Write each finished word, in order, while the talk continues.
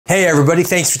Hey everybody,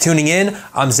 thanks for tuning in.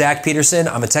 I'm Zach Peterson.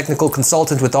 I'm a technical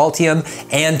consultant with Altium,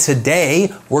 and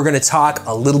today we're going to talk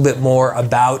a little bit more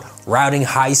about routing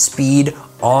high speed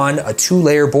on a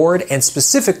two-layer board, and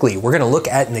specifically we're going to look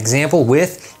at an example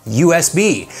with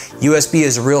USB. USB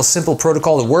is a real simple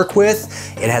protocol to work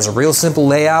with. It has a real simple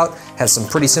layout, has some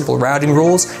pretty simple routing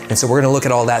rules, and so we're going to look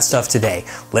at all that stuff today.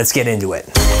 Let's get into it.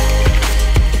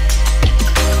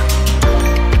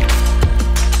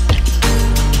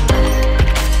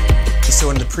 So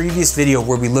in the previous video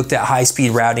where we looked at high-speed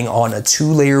routing on a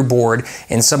two-layer board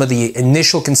and some of the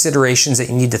initial considerations that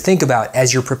you need to think about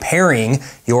as you're preparing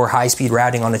your high-speed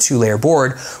routing on a two-layer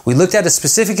board, we looked at a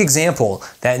specific example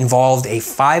that involved a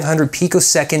 500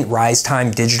 picosecond rise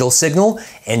time digital signal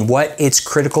and what its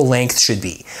critical length should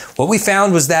be. What we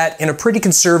found was that in a pretty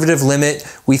conservative limit,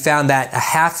 we found that a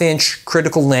half-inch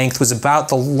critical length was about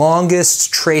the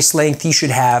longest trace length you should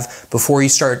have before you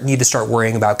need to start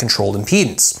worrying about controlled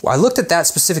impedance. Well, I looked at that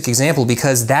specific example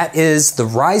because that is the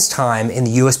rise time in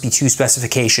the USB 2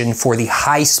 specification for the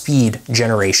high speed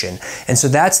generation. And so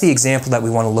that's the example that we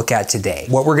want to look at today.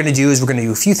 What we're going to do is we're going to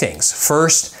do a few things.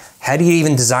 First, how do you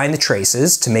even design the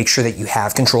traces to make sure that you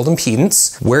have controlled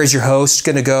impedance? Where is your host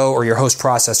going to go, or your host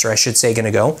processor, I should say, going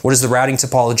to go? What does the routing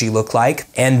topology look like?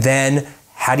 And then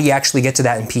how do you actually get to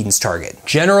that impedance target?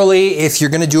 Generally, if you're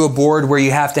going to do a board where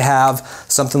you have to have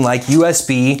something like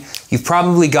USB, you've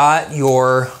probably got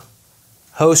your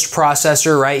host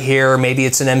processor right here. Maybe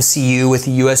it's an MCU with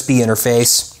a USB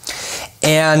interface.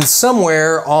 And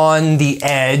somewhere on the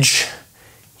edge,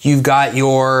 you've got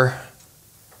your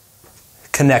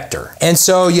connector. And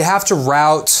so you have to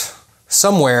route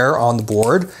somewhere on the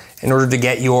board in order to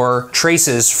get your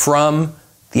traces from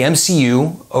the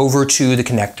MCU over to the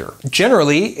connector.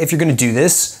 Generally, if you're going to do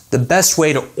this, the best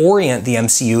way to orient the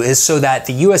MCU is so that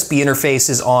the USB interface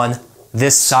is on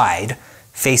this side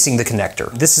facing the connector.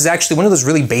 This is actually one of those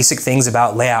really basic things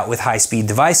about layout with high-speed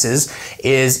devices,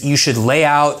 is you should lay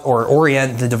out or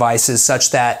orient the devices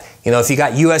such that, you know, if you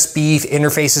got USB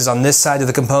interfaces on this side of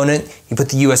the component, you put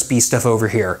the USB stuff over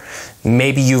here.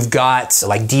 Maybe you've got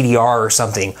like DDR or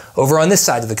something over on this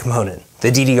side of the component.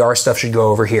 The DDR stuff should go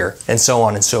over here, and so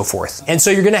on and so forth. And so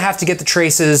you're gonna have to get the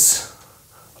traces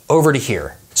over to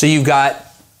here. So you've got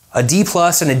a D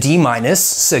plus and a D minus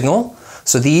signal.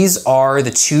 So these are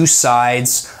the two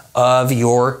sides of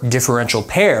your differential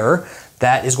pair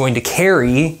that is going to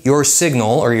carry your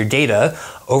signal or your data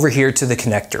over here to the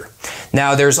connector.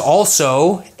 Now there's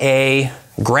also a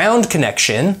ground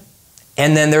connection,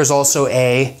 and then there's also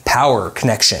a power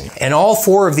connection. And all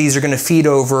four of these are going to feed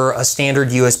over a standard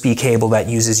USB cable that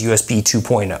uses USB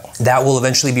 2.0. That will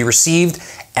eventually be received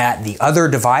at the other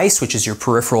device, which is your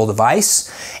peripheral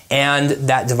device, and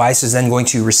that device is then going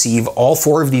to receive all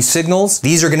four of these signals.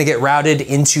 These are going to get routed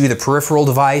into the peripheral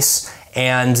device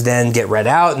and then get read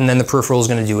out, and then the peripheral is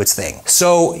going to do its thing.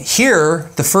 So here,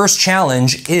 the first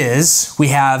challenge is we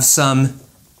have some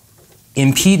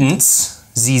impedance,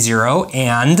 Z0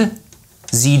 and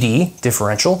ZD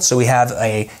differential. So we have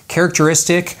a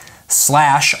characteristic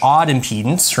slash odd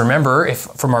impedance. Remember, if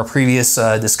from our previous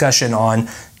discussion on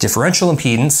differential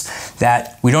impedance,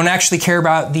 that we don't actually care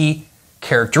about the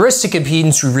characteristic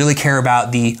impedance, we really care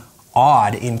about the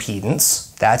odd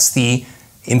impedance. That's the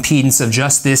impedance of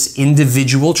just this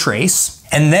individual trace.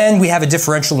 And then we have a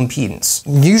differential impedance.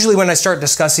 Usually when I start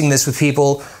discussing this with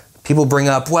people, people bring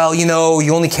up, well, you know,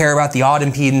 you only care about the odd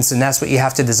impedance and that's what you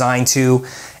have to design to.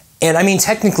 And I mean,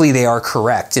 technically they are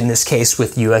correct in this case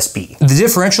with USB. The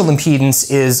differential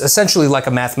impedance is essentially like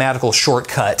a mathematical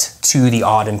shortcut to the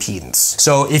odd impedance.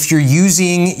 So if you're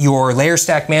using your layer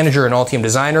stack manager in Altium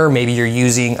Designer, maybe you're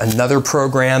using another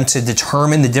program to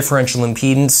determine the differential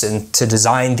impedance and to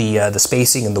design the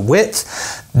spacing and the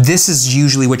width, this is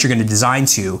usually what you're going to design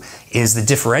to, is the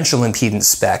differential impedance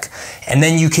spec. And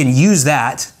then you can use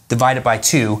that, divide it by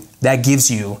 2, that gives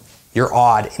you your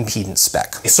odd impedance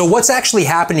spec. So what's actually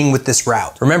happening with this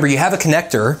route? Remember, you have a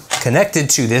connector. Connected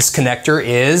to this connector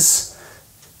is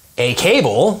a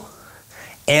cable,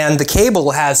 and the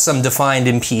cable has some defined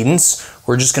impedance.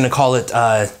 We're just going to call it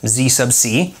Z sub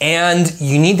C. And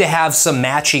you need to have some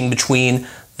matching between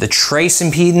the trace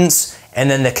impedance and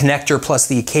then the connector plus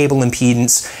the cable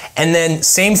impedance. And then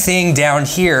same thing down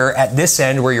here at this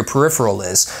end where your peripheral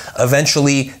is.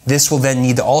 Eventually, this will then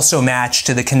need to also match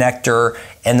to the connector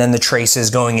and then the traces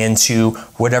going into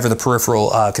whatever the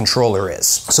peripheral controller is.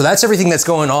 So that's everything that's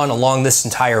going on along this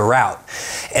entire route.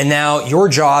 And now your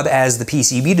job as the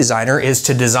PCB designer is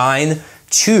to design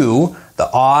to the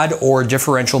odd or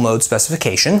differential mode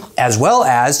specification, as well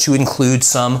as to include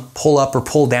some pull-up or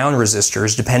pull-down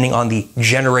resistors depending on the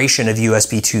generation of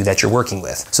USB 2 that you're working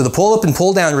with. So the pull-up and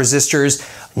pull-down resistors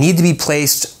need to be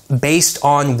placed based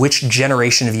on which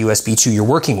generation of USB 2 you're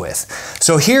working with.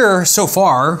 So here, so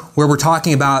far, where we're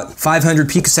talking about 500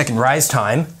 picosecond rise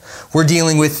time, we're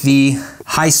dealing with the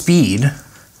high speed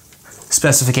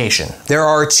specification. There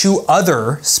are two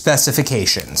other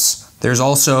specifications. There's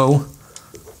also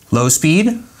low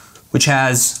speed, which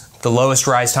has the lowest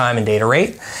rise time and data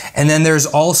rate. And then there's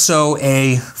also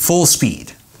a full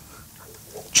speed,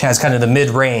 which has kind of the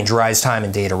mid-range rise time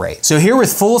and data rate. So here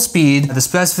with full speed, the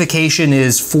specification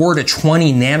is 4 to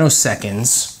 20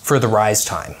 nanoseconds for the rise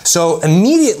time. So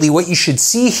immediately what you should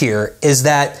see here is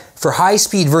that for high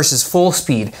speed versus full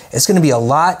speed, it's going to be a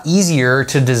lot easier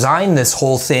to design this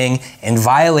whole thing and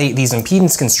violate these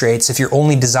impedance constraints if you're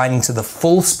only designing to the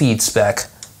full speed spec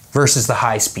versus the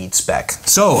high speed spec.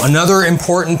 So another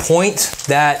important point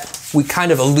that we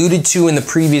kind of alluded to in the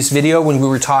previous video when we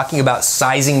were talking about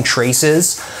sizing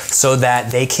traces so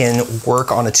that they can work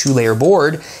on a two-layer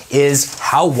board is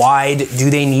how wide do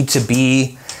they need to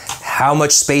be? How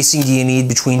much spacing do you need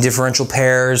between differential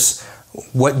pairs?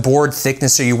 What board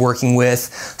thickness are you working with?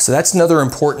 So that's another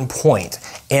important point.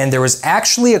 And there was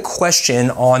actually a question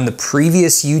on the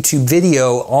previous YouTube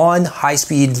video on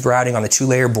high-speed routing on a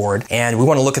two-layer board, and we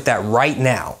want to look at that right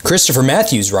now. Christopher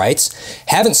Matthews writes,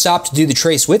 haven't stopped to do the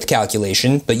trace width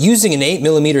calculation, but using an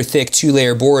 8mm thick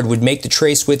two-layer board would make the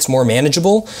trace widths more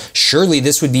manageable. Surely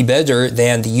this would be better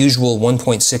than the usual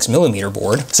 1.6mm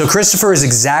board. So Christopher is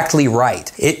exactly right.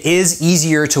 It is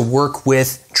easier to work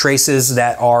with traces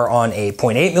that are on a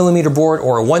 0.8mm board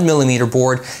or a 1mm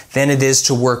board than it is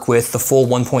to work with the full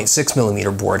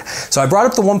 1.6mm board. So I brought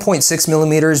up the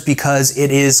 1.6mm because it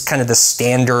is kind of the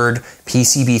standard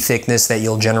PCB thickness that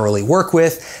you'll generally work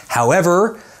with.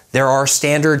 However, there are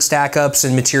standard stack-ups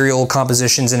and material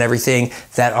compositions and everything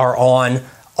that are on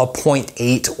a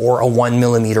 0.8 or a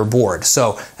 1mm board.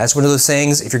 So that's one of those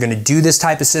things, if you're going to do this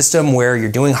type of system where you're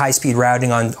doing high-speed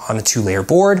routing on a two-layer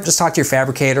board, just talk to your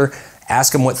fabricator,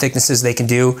 ask them what thicknesses they can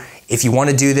do. If you want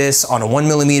to do this on a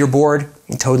 1mm board,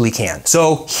 you totally can.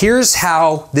 So here's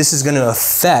how this is going to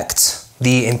affect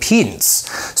the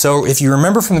impedance. So if you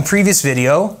remember from the previous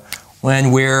video,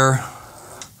 when we're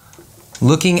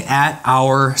looking at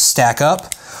our stack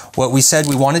up, what we said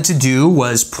we wanted to do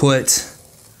was put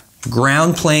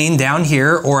ground plane down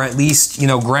here, or at least,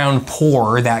 ground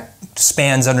pour that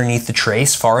spans underneath the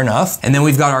trace far enough. And then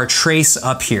we've got our trace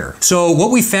up here. So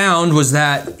what we found was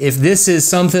that if this is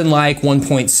something like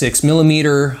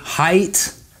 1.6mm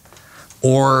height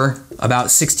or about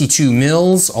 62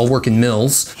 mils, I'll work in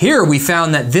mils. Here we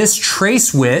found that this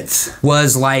trace width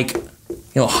was like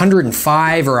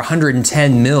 105 or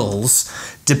 110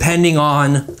 mils, depending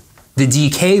on the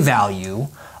DK value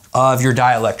of your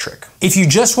dielectric. If you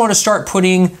just want to start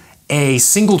putting a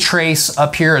single trace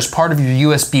up here as part of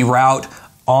your USB route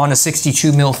on a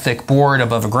 62 mil thick board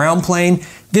above a ground plane,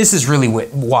 this is really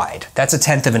wide. That's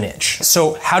 1/10 of an inch.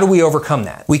 So how do we overcome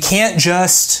that? We can't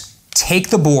just take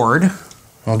the board,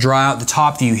 I'll draw out the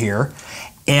top view here,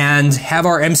 and have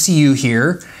our MCU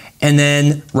here, and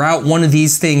then route one of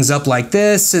these things up like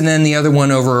this, and then the other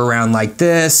one over around like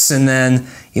this, and then,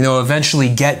 eventually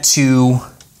get to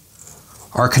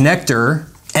our connector,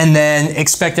 and then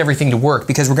expect everything to work,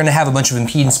 because we're going to have a bunch of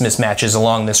impedance mismatches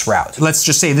along this route. Let's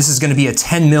just say this is going to be a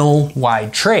 10 mil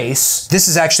wide trace. This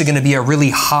is actually going to be a really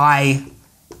high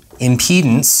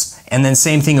impedance, and then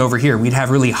same thing over here. We'd have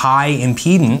really high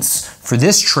impedance for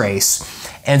this trace.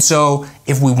 And so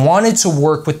if we wanted to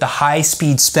work with the high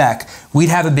speed spec, we'd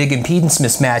have a big impedance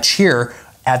mismatch here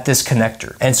at this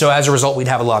connector. And so as a result, we'd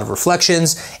have a lot of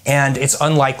reflections, and it's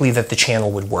unlikely that the channel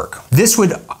would work. This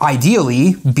would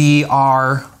ideally be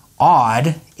our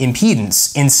odd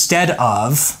impedance instead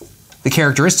of the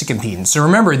characteristic impedance. So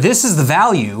remember, this is the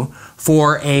value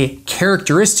for a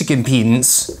characteristic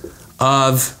impedance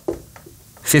of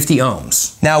 50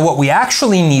 ohms. Now, what we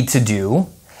actually need to do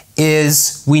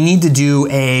is we need to do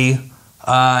a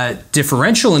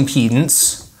differential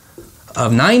impedance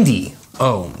of 90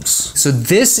 ohms. So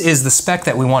this is the spec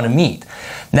that we want to meet.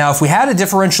 Now, if we had a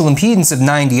differential impedance of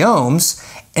 90 ohms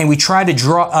and we try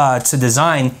to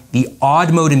design the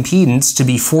odd mode impedance to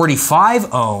be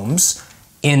 45 ohms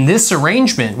in this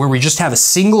arrangement where we just have a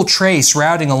single trace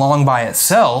routing along by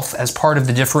itself as part of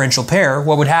the differential pair,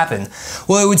 what would happen?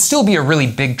 Well, it would still be a really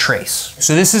big trace.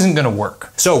 So this isn't going to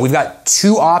work. So we've got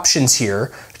two options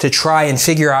here to try and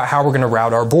figure out how we're going to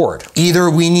route our board. Either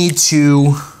we need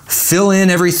to fill in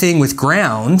everything with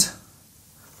ground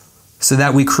so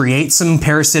that we create some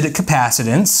parasitic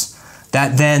capacitance.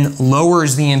 That then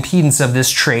lowers the impedance of this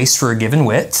trace for a given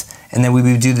width. And then we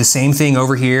would do the same thing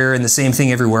over here and the same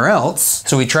thing everywhere else.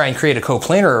 So we try and create a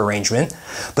coplanar arrangement,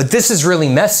 but this is really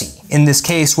messy. In this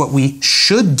case, what we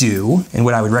should do, and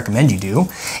what I would recommend you do,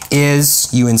 is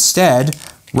you instead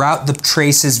route the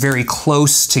traces very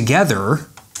close together,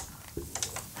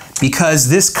 because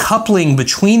this coupling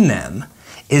between them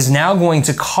is now going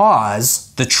to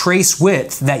cause the trace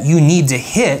width that you need to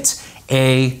hit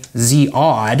a Z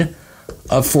odd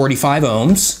of 45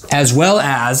 ohms, as well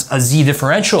as a Z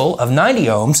differential of 90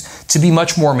 ohms to be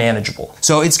much more manageable.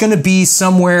 So it's going to be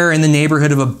somewhere in the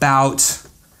neighborhood of about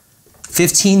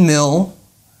 15 mil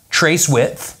trace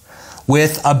width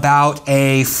with about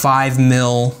a 5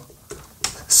 mil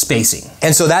spacing.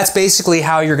 And so that's basically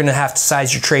how you're going to have to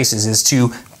size your traces, is to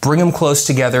bring them close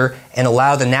together and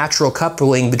allow the natural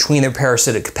coupling between their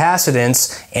parasitic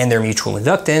capacitance and their mutual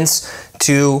inductance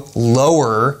to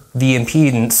lower the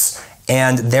impedance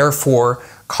and therefore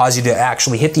cause you to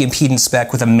actually hit the impedance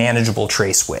spec with a manageable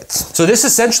trace width. So this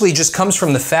essentially just comes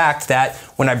from the fact that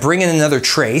when I bring in another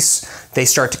trace, they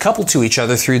start to couple to each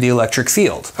other through the electric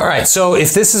field. All right, so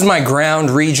if this is my ground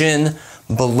region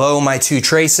below my two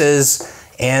traces,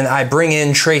 and I bring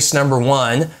in trace number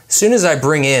 1, as soon as I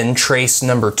bring in trace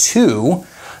number 2,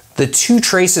 the two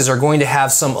traces are going to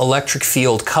have some electric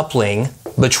field coupling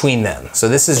between them. So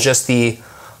this is just the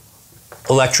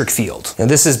electric field. Now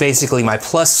this is basically my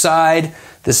plus side,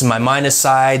 this is my minus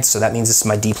side, so that means this is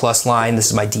my D plus line, this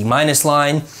is my D minus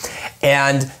line,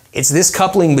 and it's this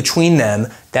coupling between them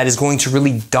that is going to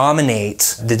really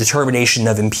dominate the determination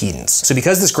of impedance. So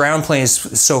because this ground plane is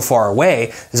so far away,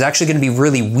 there's actually going to be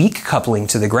really weak coupling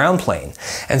to the ground plane.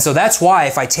 And so that's why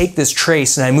if I take this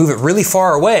trace and I move it really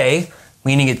far away,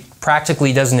 meaning it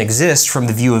practically doesn't exist from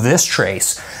the view of this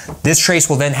trace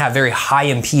will then have very high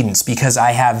impedance because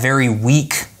I have very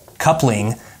weak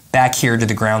coupling back here to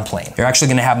the ground plane. You're actually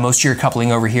going to have most of your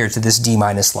coupling over here to this D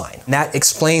minus line. And that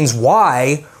explains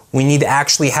why we need to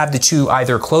actually have the two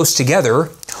either close together,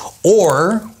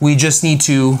 or we just need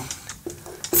to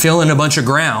fill in a bunch of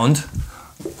ground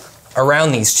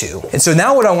around these two. And so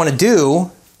now what I want to do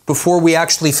before we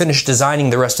actually finish designing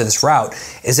the rest of this route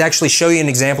is actually show you an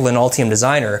example in Altium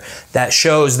Designer that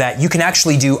shows that you can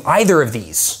actually do either of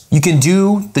these. You can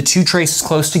do the two traces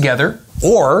close together,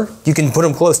 or you can put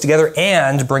them close together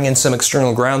and bring in some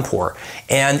external ground pour.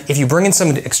 And if you bring in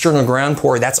some external ground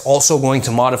pour, that's also going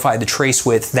to modify the trace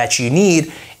width that you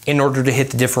need in order to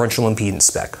hit the differential impedance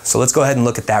spec. So let's go ahead and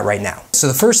look at that right now. So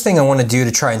the first thing I want to do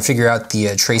to try and figure out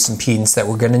the trace impedance that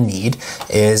we're going to need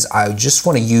is I just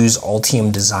want to use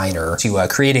Altium Designer to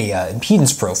create a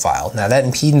impedance profile. Now that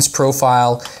impedance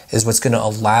profile is what's going to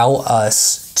allow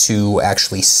us to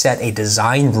actually set a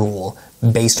design rule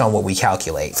based on what we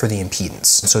calculate for the impedance.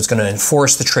 So it's going to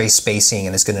enforce the trace spacing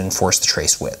and it's going to enforce the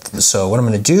trace width. So what I'm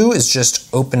going to do is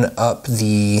just open up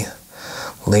the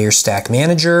Layer Stack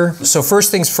Manager. So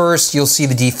first things first, you'll see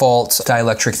the default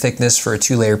dielectric thickness for a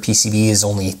 2-layer PCB is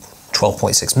only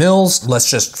 12.6 mils. Let's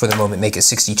just for the moment make it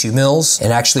 62 mils.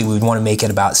 And actually we would want to make it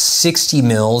about 60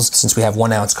 mils since we have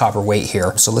 1 ounce copper weight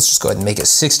here. So let's just go ahead and make it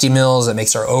 60 mils. That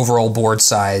makes our overall board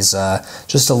size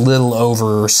just a little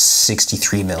over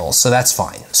 63 mils. So that's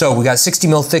fine. So we got 60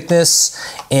 mil thickness,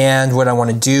 and what I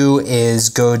want to do is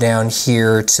go down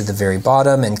here to the very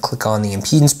bottom and click on the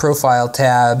impedance profile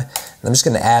tab. I'm just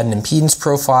going to add an impedance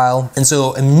profile. And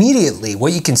so immediately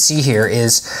what you can see here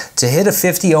is to hit a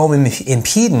 50 ohm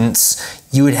impedance,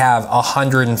 you would have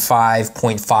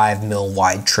 105.5 mil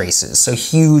wide traces. So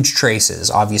huge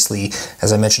traces. Obviously,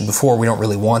 as I mentioned before, we don't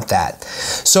really want that.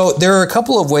 So there are a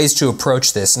couple of ways to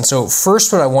approach this. And so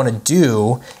first what I want to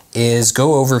do is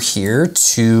go over here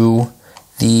to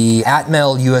the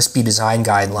Atmel USB design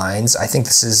guidelines. I think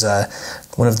this is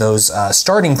one of those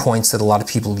starting points that a lot of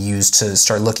people use to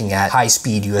start looking at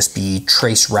high-speed USB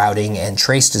trace routing and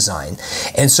trace design.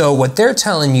 And so what they're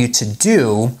telling you to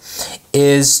do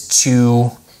is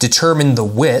to determine the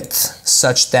width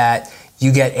such that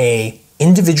you get a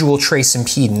individual trace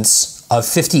impedance of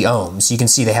 50 ohms. You can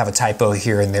see they have a typo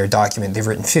here in their document. They've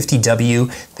written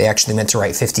 50W. They actually meant to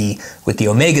write 50 with the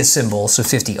omega symbol, so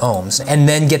 50 ohms. And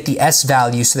then get the S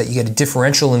value so that you get a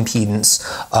differential impedance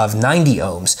of 90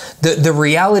 ohms. The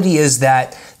reality is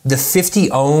that the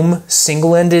 50 ohm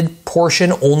single-ended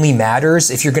portion only matters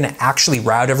if you're going to actually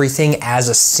route everything as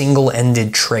a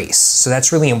single-ended trace. So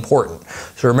that's really important.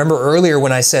 So remember earlier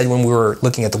when I said when we were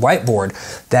looking at the whiteboard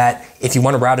that if you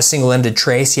want to route a single-ended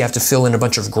trace, you have to fill in a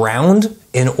bunch of ground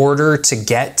in order to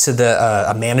get to the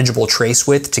a manageable trace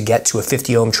width to get to a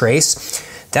 50 ohm trace.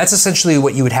 That's essentially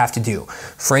what you would have to do.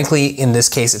 Frankly, in this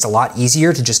case, it's a lot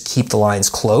easier to just keep the lines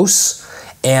close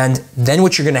And then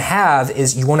what you're going to have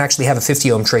is you won't actually have a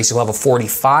 50 ohm trace, you'll have a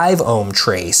 45 ohm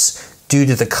trace due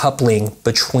to the coupling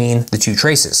between the two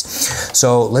traces.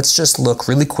 So let's just look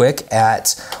really quick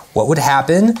at what would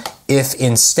happen if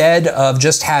instead of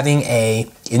just having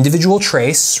a individual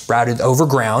trace routed over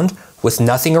ground with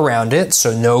nothing around it,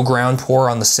 so no ground pour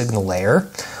on the signal layer,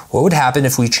 what would happen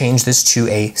if we change this to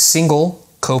a single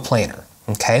coplanar,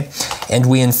 okay? And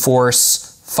we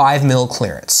enforce 5 mil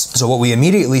clearance. So what we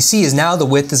immediately see is now the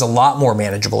width is a lot more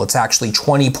manageable. It's actually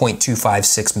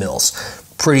 20.256 mils.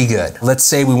 Pretty good. Let's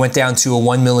say we went down to a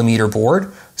 1 millimeter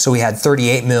board. So we had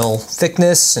 38 mil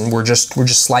thickness, and we're just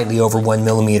slightly over 1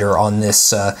 millimeter on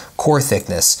this core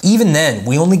thickness. Even then,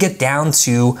 we only get down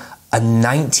to a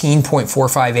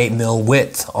 19.458 mil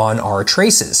width on our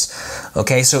traces.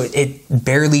 Okay, so it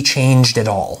barely changed at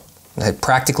all.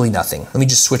 Practically nothing. Let me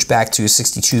just switch back to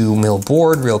 62 mil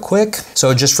board real quick.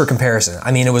 So just for comparison,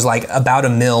 I mean, it was like about a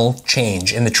mil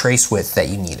change in the trace width that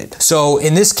you needed. So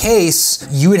in this case,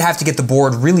 you would have to get the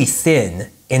board really thin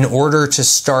in order to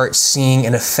start seeing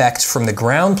an effect from the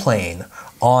ground plane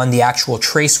on the actual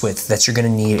trace width that you're going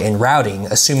to need in routing,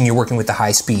 assuming you're working with the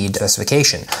high-speed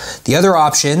specification. The other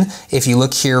option, if you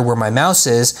look here where my mouse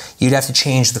is, you'd have to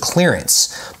change the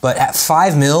clearance. But at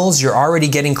 5 mils, you're already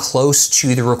getting close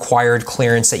to the required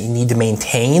clearance that you need to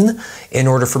maintain in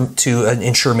order to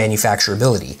ensure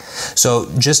manufacturability.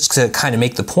 So just to kind of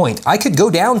make the point, I could go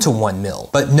down to 1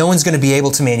 mil, but no one's going to be able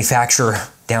to manufacture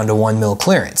down to 1 mil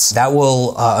clearance. That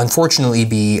will unfortunately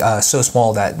be so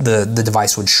small that the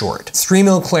device would short. 3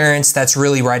 mil clearance, that's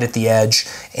really right at the edge,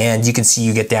 and you can see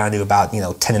you get down to about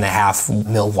 10.5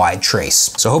 mil wide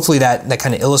trace. So hopefully that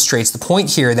kind of illustrates the point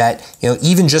here that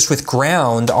even just with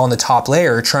ground on the top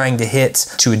layer trying to hit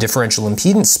to a differential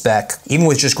impedance spec, even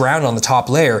with just ground on the top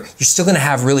layer, you're still going to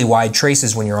have really wide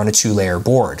traces when you're on a 2-layer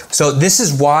board. So this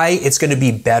is why it's going to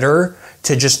be better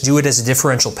to just do it as a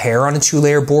differential pair on a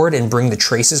 2-layer board and bring the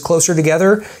traces closer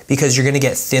together, because you're going to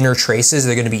get thinner traces.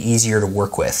 They're going to be easier to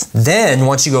work with. Then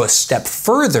once you go a step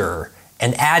further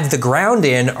and add the ground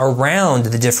in around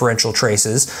the differential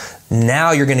traces,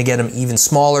 now you're going to get them even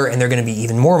smaller and they're going to be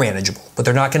even more manageable, but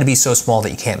they're not going to be so small that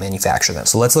you can't manufacture them.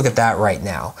 So let's look at that right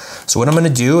now. So what I'm going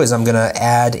to do is I'm going to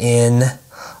add in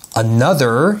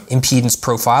another impedance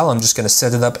profile. I'm just going to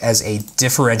set it up as a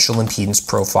differential impedance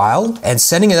profile, and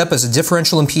setting it up as a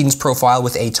differential impedance profile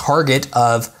with a target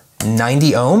of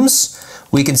 90 ohms.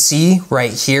 We can see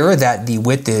right here that the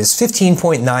width is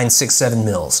 15.967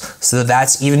 mils. So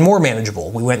that's even more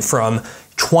manageable. We went from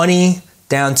 20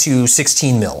 down to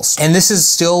 16 mils. And this is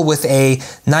still with a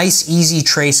nice easy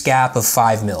trace gap of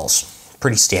 5 mils.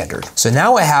 Pretty standard. So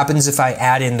now what happens if I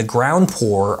add in the ground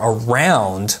pour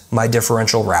around my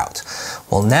differential route?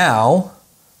 Well, now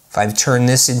if I turn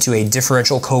this into a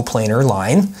differential coplanar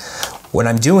line, what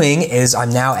I'm doing is I'm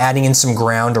now adding in some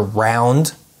ground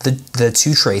around the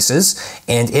two traces,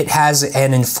 and it has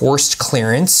an enforced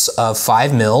clearance of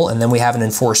 5 mil, and then we have an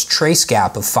enforced trace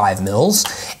gap of 5 mils,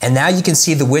 and now you can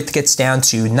see the width gets down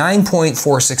to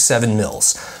 9.467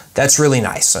 mils. That's really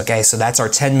nice, okay? So that's our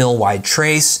 10 mil wide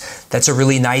trace. That's a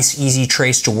really nice, easy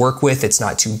trace to work with. It's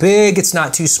not too big, it's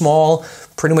not too small.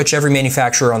 Pretty much every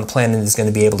manufacturer on the planet is going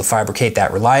to be able to fabricate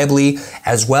that reliably,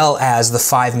 as well as the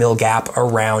 5 mil gap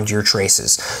around your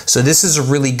traces. So this is a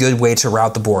really good way to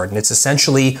route the board, and it's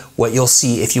essentially what you'll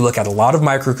see if you look at a lot of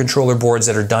microcontroller boards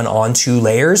that are done on 2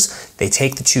 layers. They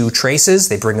take the 2 traces,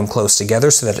 they bring them close together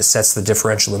so that it sets the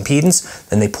differential impedance,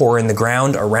 then they pour in the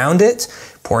ground around it.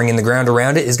 Pouring in the ground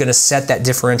around it is going to set that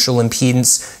differential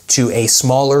impedance to a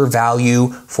smaller value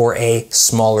for a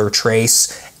smaller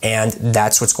trace, and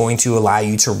that's what's going to allow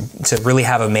you to really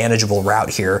have a manageable route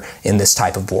here in this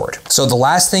type of board. So the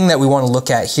last thing that we want to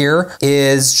look at here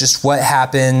is just what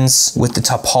happens with the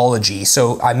topology.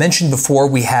 So I mentioned before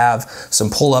we have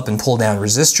some pull up and pull down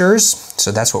resistors.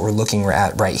 So that's what we're looking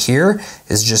at right here,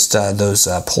 is just those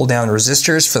pull down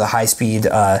resistors for the high speed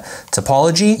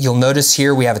topology. You'll notice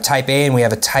here we have a type A and we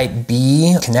have a type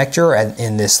B connector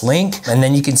in this link, and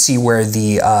then you can see where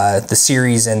the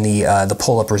series and the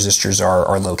pull up resistors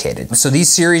are located. So these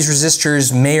series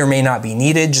resistors may or may not be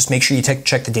needed. Just make sure you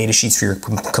check the data sheets for your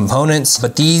components.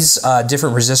 But these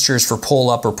different resistors for pull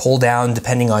up or pull down,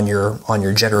 depending on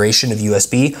your generation of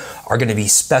USB, are going to be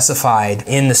specified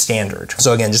in the standard.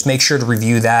 So again, just make sure to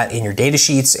review that in your data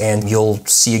sheets, and you'll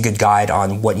see a good guide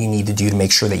on what you need to do to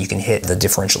make sure that you can hit the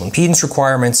differential impedance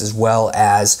requirements as well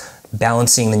as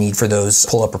balancing the need for those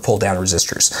pull up or pull down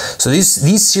resistors. So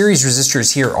these series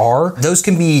resistors here those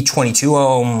can be 22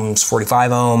 ohms,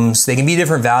 45 ohms, they can be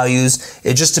different values.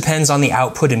 It just depends on the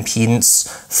output impedance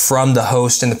from the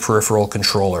host and the peripheral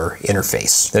controller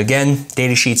interface. Again,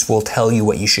 data sheets will tell you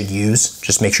what you should use,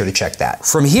 just make sure to check that.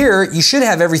 From here, you should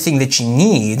have everything that you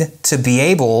need to be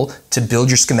able to build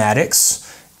your schematics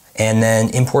and then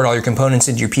import all your components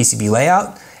into your PCB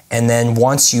layout. And then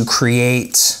once you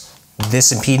create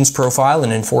this impedance profile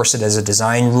and enforce it as a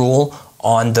design rule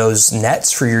on those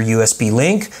nets for your USB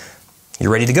link,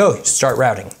 you're ready to go. Start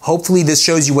routing. Hopefully this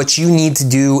shows you what you need to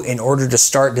do in order to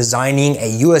start designing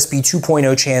a USB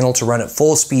 2.0 channel to run at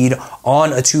full speed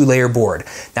on a 2-layer board.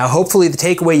 Now hopefully the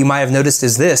takeaway you might have noticed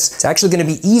is this. It's actually going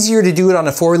to be easier to do it on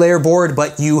a 4-layer board,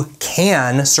 but you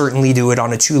can certainly do it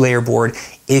on a 2-layer board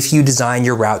if you design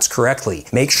your routes correctly.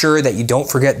 Make sure that you don't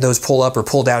forget those pull up or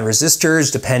pull down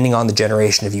resistors depending on the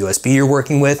generation of USB you're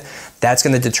working with. That's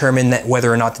going to determine that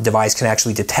whether or not the device can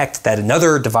actually detect that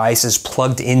another device is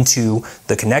plugged into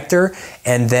the connector,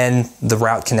 and then the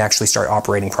route can actually start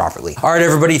operating properly. All right,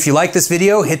 everybody, if you like this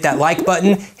video, hit that like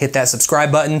button, hit that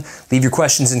subscribe button, leave your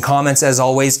questions and comments as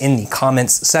always in the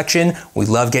comments section. We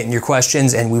love getting your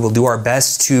questions and we will do our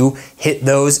best to hit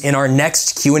those in our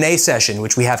next Q&A session,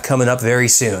 which we have coming up very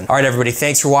soon. All right, everybody,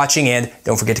 thanks for watching and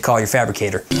don't forget to call your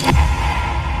fabricator.